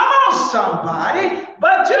be. Come on, somebody.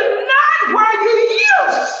 But you're not where you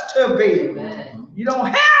used to be. Amen. You don't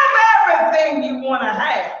have everything you want to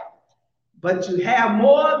have, but you have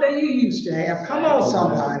more than you used to have. Come on,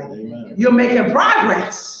 somebody. Amen. You're making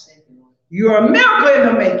progress. You're a miracle in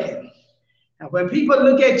the making. And when people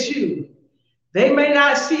look at you, they may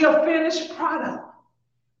not see a finished product.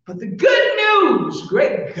 But the good news,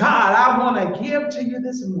 great God, I want to give to you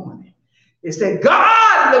this morning is that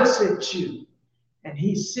God looks at you and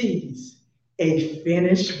he sees a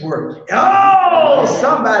finished work. Oh,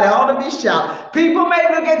 somebody ought to be shouting. People may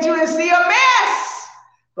look at you and see a mess,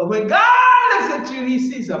 but when God looks at you, he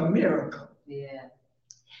sees a miracle. Yeah.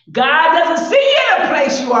 God doesn't see you in a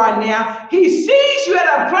place you are now. He sees you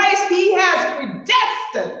at a place he has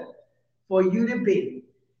predestined for you to be.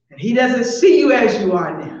 And he doesn't see you as you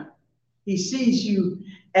are now. He sees you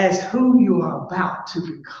as who you are about to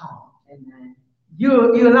become. Amen.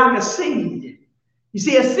 You're like a seed. You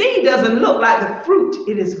see, a seed doesn't look like the fruit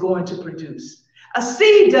it is going to produce. A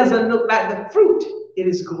seed doesn't look like the fruit it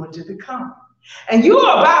is going to become. And you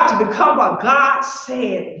are about to become what God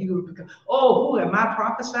said you would become. Oh, who am I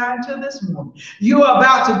prophesying to this morning? You are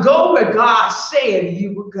about to go where God said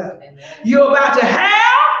you would go. Amen. You're about to have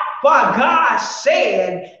what God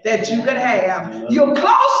said that you could have. You're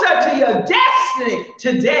closer to your destiny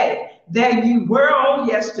today than you were on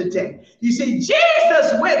yesterday. You see,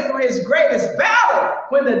 Jesus went through his greatest battle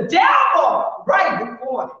when the devil, right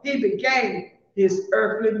before he began his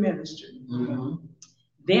earthly ministry.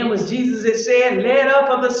 Then was Jesus that said, led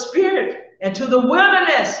up of the Spirit into the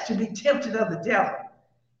wilderness to be tempted of the devil.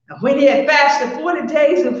 And when he had fasted 40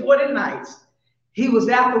 days and 40 nights, he was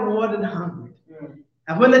afterward and hungry.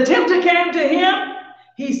 And when the tempter came to him,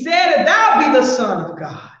 he said, if thou be the Son of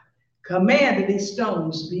God, command that these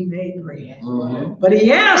stones be made bread. But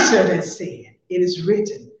he answered and said, it is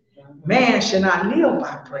written, man shall not live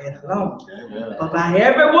by bread alone, but by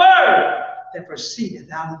every word that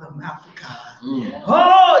proceedeth out of the mouth of God.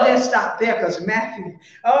 Oh, then stop there, because Matthew,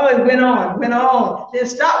 it went on. Then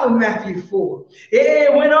stop with Matthew 4.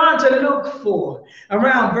 It went on to Luke 4,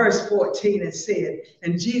 around verse 14, and said,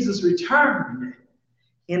 and Jesus returned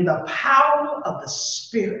in the power of the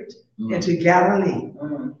Spirit into Galilee.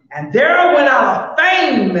 And there went out a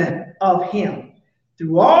fame of him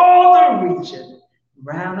through all the region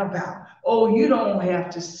round about. Oh, you don't have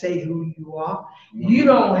to say who you are. You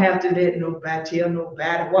don't have to let nobody tell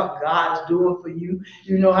nobody what God's doing for you.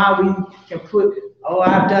 You know how we can put, oh,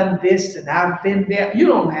 I've done this and I've been there. You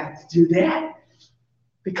don't have to do that.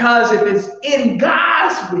 Because if it's in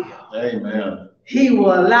God's will, amen, he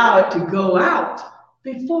will allow it to go out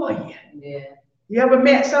before you. Yeah. You ever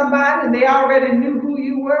met somebody and they already knew who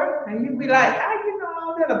you were? And you'd be like, how you know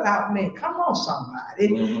all that about me? Come on,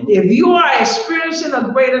 somebody. If you are experiencing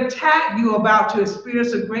a great attack, you're about to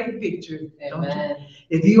experience a great victory. Amen.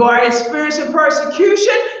 If you are experiencing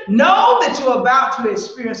persecution, know that you're about to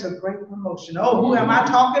experience a great promotion. Oh, who am I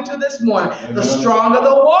talking to this morning? Amen. The stronger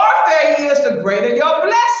the warfare is, the greater your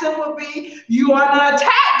blessing will be. You are under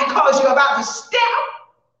attack because you're about to step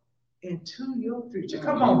into your future.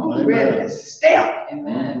 Come on, who's ready to step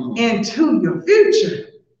into your future?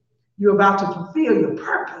 You're about to fulfill your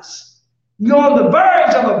purpose. You're on the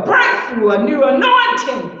verge of a breakthrough, a new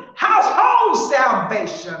anointing, household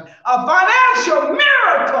salvation, a financial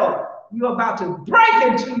miracle. You're about to break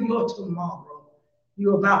into your tomorrow.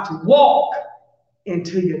 You're about to walk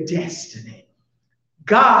into your destiny.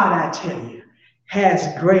 God, I tell you,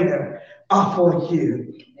 has greater for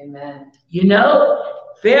you. Amen. You know,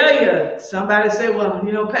 failure. Somebody say, well,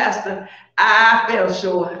 you know, Pastor, I fell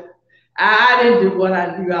short. I didn't do what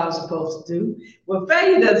I knew I was supposed to do. Well,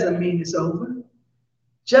 failure doesn't mean it's over.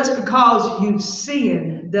 Just because you've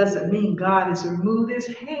sinned doesn't mean God has removed his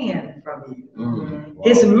hand from you. Wow.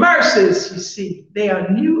 His mercies, you see, they are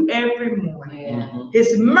new every morning. Yeah.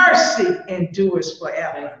 His mercy endures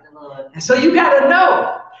forever. And so you got to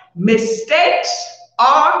know, mistakes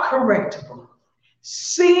are correctable.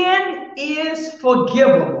 Sin is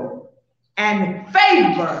forgivable, and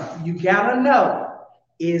favor, you gotta know,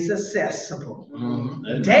 is accessible.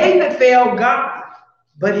 David failed God,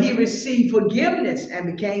 but he received forgiveness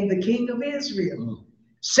and became the king of Israel.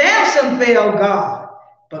 Samson failed God,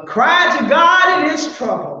 but cried to God in his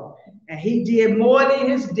trouble, and he did more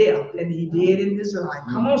in his death than he did in his life.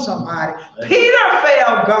 Come on, somebody. Peter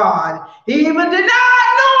failed God. He even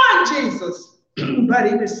denied knowing Jesus, but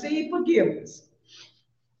he received forgiveness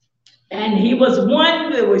And he was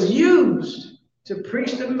one that was used to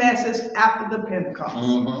preach the message after the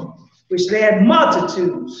Pentecost, which led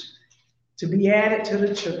multitudes to be added to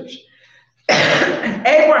the church.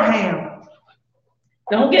 Abraham,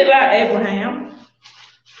 don't get like Abraham.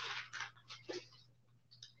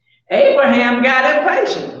 Abraham got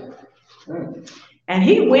impatient, and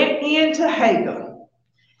he went into Hagar,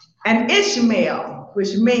 and Ishmael,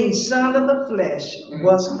 which means son of the flesh,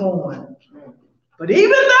 was born. But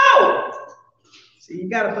even though, see, you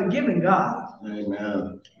got a forgiving God.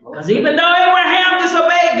 Amen. Because even though Abraham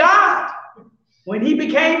disobeyed God, when he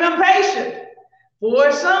became impatient for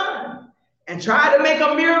a son and tried to make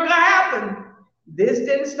a miracle happen, this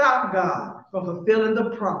didn't stop God from fulfilling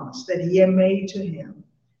the promise that he had made to him.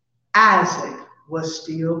 Isaac was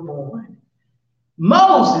still born.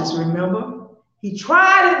 Moses, remember, he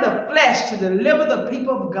tried in the flesh to deliver the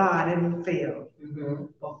people of God, and he failed.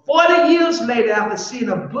 But 40 years later, after seeing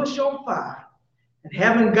a bush on fire and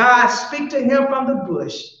having God speak to him from the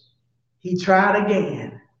bush, he tried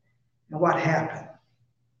again. And what happened?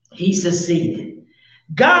 He succeeded.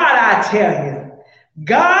 God, I tell you,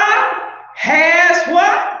 God has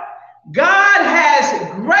what? God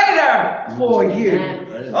has greater for you.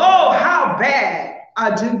 Oh, how bad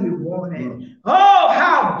do you want it? Oh,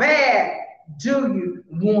 how bad do you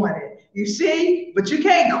want it? You see, but you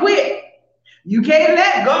can't quit. You can't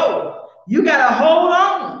let go. You got to hold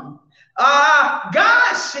on.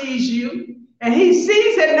 God sees you, and he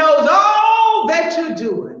sees and knows all that you're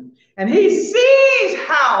doing. And he sees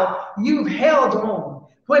how you've held on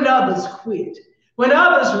when others quit, when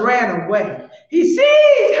others ran away. He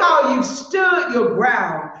sees how you stood your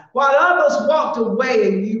ground while others walked away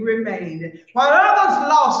and you remained. While others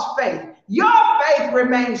lost faith, your faith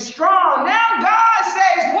remained strong. Now God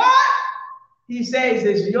says what? He says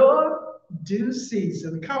it's your due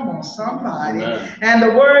season. Come on, somebody. Amen. And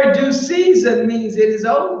the word due season means it is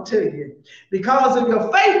owed to you. Because of your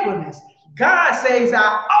faithfulness, God says,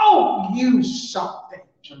 I owe you something.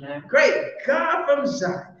 Amen. Great God from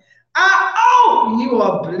Zion. I owe you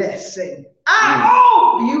a blessing. I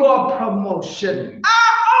owe you a promotion.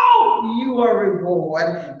 I owe you a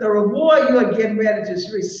reward. The reward you are getting ready to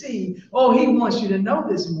receive. Oh, he wants you to know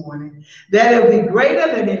this morning that it'll be greater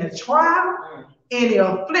than any trial, any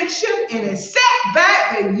affliction, any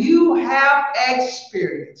setback that you have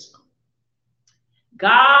experienced.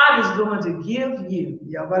 God is going to give you,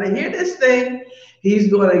 y'all better hear this thing, he's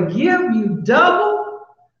going to give you double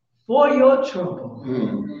for your trouble.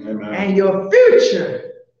 And your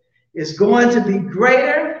future is going to be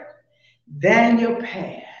greater than your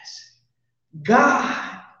past.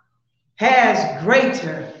 God has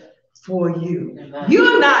greater for you. Amen.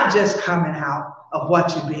 You're not just coming out of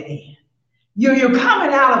what you've been in. You're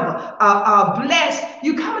coming out of blessed.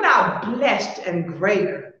 You're coming out blessed and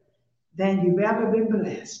greater than you've ever been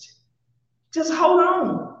blessed. Just hold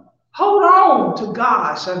on. Hold on to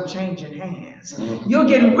God's unchanging hands. You're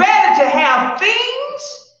getting ready to have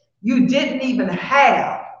things you didn't even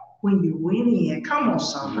have when you went in. Come on,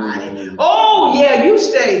 somebody. Oh, yeah, you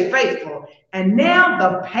stayed faithful. And now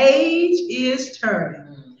the page is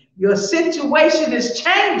turning. Your situation is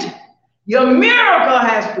changing. Your miracle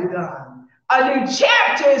has begun. A new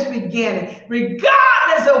chapter is beginning.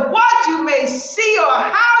 Regardless of what you may see or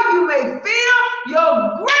how you may feel,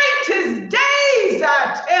 your greatest days,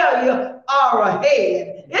 I tell you, are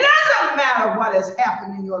ahead. It doesn't matter what has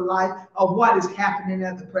happened in your life or what is happening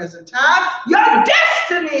at the present time. Your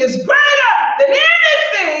destiny is greater than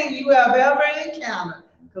anything you have ever encountered,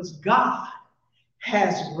 because God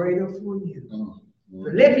has greater for you.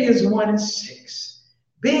 Philippians 1:6,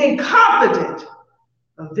 being confident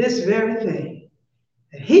of this very thing,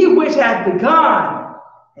 that he which hath begun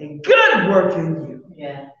a good work in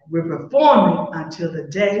you will perform it until the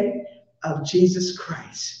day of Jesus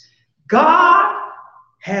Christ. God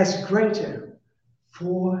has greater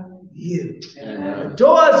for you. Amen. The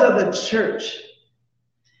doors of the church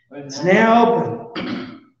is now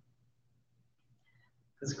open.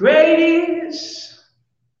 Because great is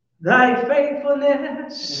thy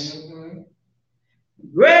faithfulness.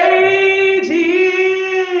 Great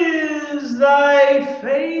is thy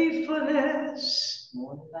faithfulness.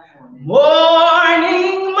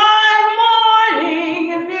 Morning by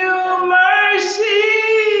morning, new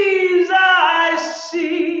mercies I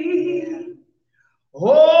see.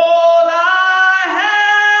 All I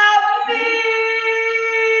have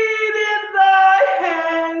needed, thy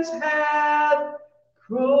hands have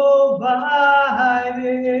provided.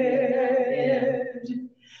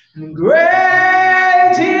 And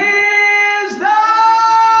great is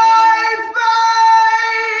thy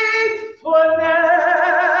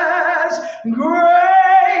faithfulness.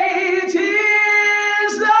 Great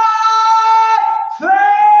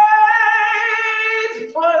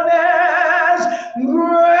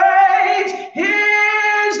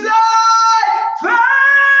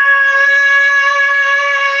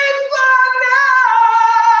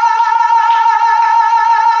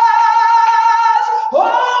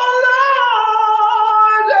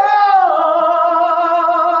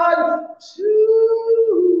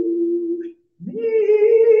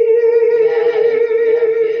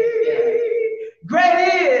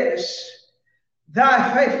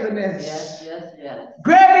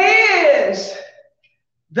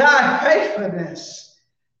faithfulness.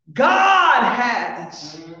 God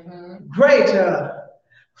has greater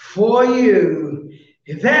for you.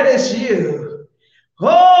 If that is you,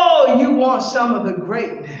 oh, you want some of the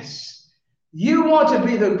greatness. You want to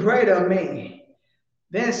be the greater me.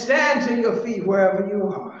 Then stand to your feet wherever you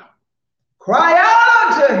are. Cry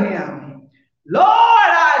out unto him. Lord,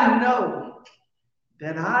 I know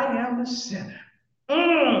that I am a sinner.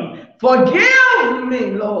 Forgive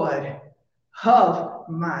me, Lord, of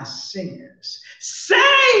my sins.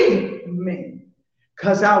 Save me,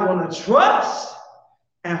 because I want to trust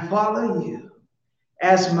and follow you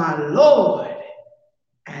as my Lord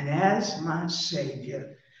and as my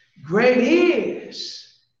Savior. Great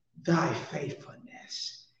is thy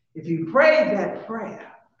faithfulness. If you prayed that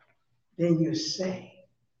prayer, then you're saved.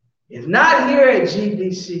 If not here at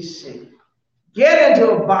GBCC, get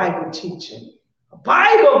into a Bible teaching, a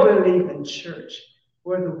Bible-believing church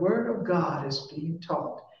where the Word of God is being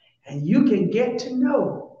taught. And you can get to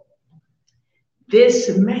know this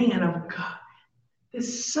man of God,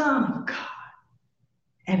 this Son of God,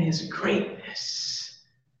 and his greatness.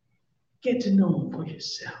 Get to know him for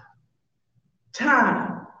yourself.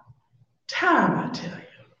 Time, I tell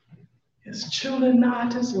you, is truly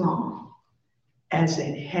not as long as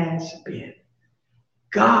it has been.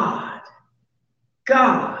 God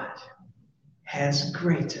has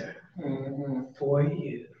greater for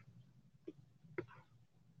you.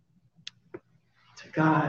 To God